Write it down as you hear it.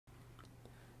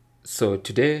So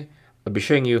today I'll be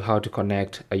showing you how to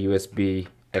connect a USB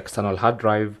external hard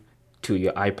drive to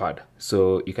your iPad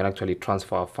so you can actually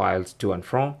transfer files to and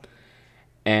from.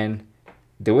 And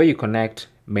the way you connect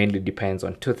mainly depends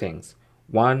on two things.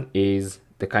 One is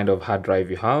the kind of hard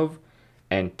drive you have,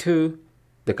 and two,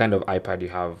 the kind of iPad you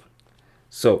have.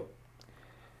 So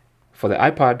for the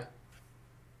iPad,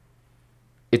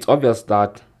 it's obvious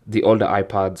that the older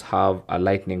iPads have a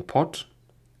lightning port.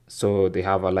 So they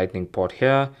have a lightning port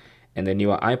here, and the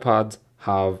newer iPads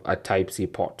have a Type-C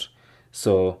port.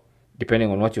 So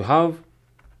depending on what you have,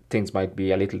 things might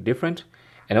be a little different.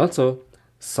 And also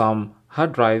some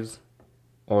hard drives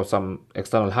or some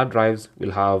external hard drives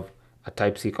will have a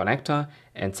Type-C connector,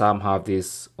 and some have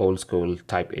this old school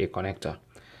Type-A connector.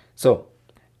 So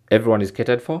everyone is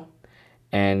catered for,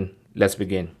 and let's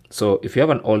begin. So if you have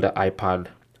an older iPad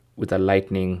with a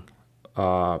lightning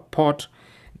port,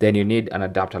 then you need an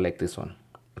adapter like this one.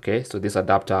 Okay, so this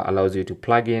adapter allows you to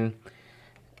plug in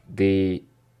the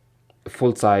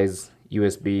full size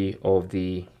USB of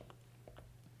the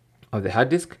hard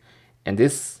disk, and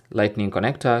this lightning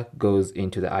connector goes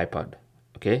into the iPad.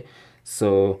 Okay,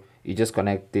 so you just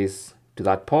connect this to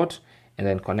that port and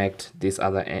then connect this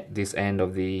end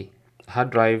of the hard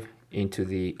drive into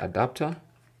the adapter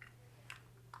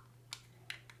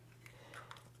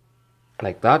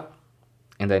like that,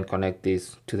 and then connect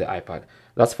this to the iPad.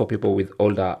 That's for people with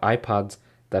older iPads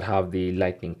that have the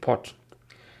lightning port.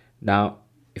 Now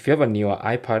if you have a newer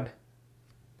iPad,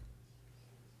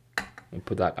 and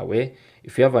put that away.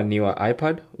 If you have a newer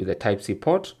iPad with a Type-C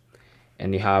port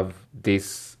and you have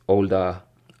this older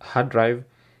hard drive,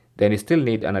 then you still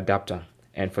need an adapter.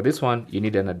 And for this one, you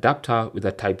need an adapter with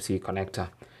a Type-C connector.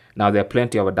 Now there are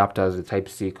plenty of adapters with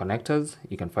Type-C connectors.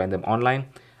 You can find them online.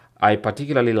 I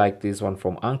particularly like this one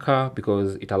from Anker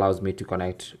because it allows me to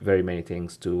connect very many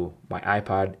things to my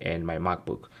iPad and my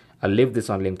MacBook. I'll leave this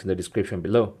one linked in the description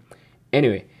below.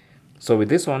 Anyway, so with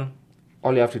this one,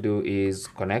 all you have to do is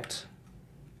connect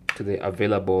to the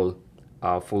available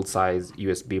full-size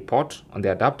USB port on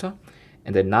the adapter,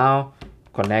 and then now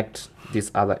connect this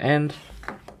other end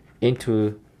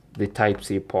into the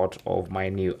Type-C port of my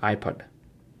new iPad.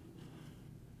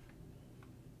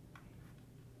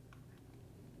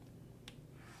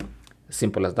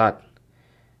 Simple as that.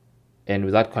 And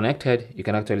with that connected, you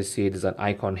can actually see there's an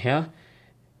icon here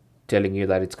telling you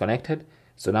that it's connected.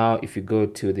 So now if you go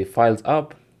to the Files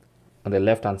app on the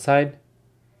left hand side,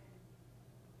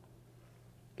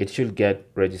 it should get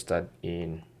registered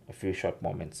in a few short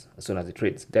moments as soon as it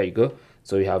reads. There you go.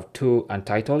 So you have two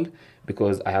untitled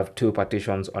because I have two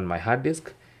partitions on my hard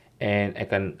disk, and I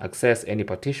can access any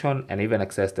partition and even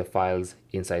access the files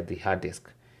inside the hard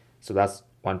disk. So that's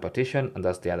one partition and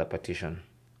that's the other partition.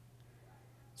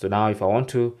 So now if I want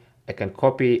to, I can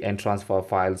copy and transfer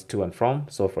files to and from.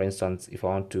 So for instance, if I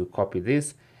want to copy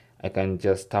this, I can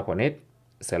just tap on it,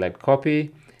 select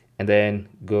copy, and then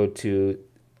go to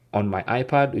on my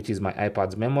iPad, which is my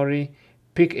iPad's memory,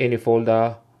 pick any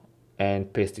folder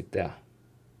and paste it there.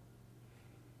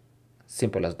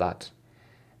 Simple as that.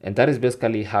 And that is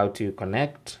basically how to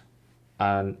connect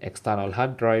an external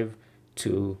hard drive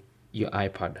to your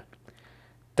iPad.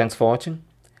 Thanks for watching.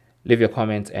 Leave your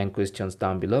comments and questions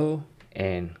down below,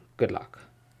 and good luck.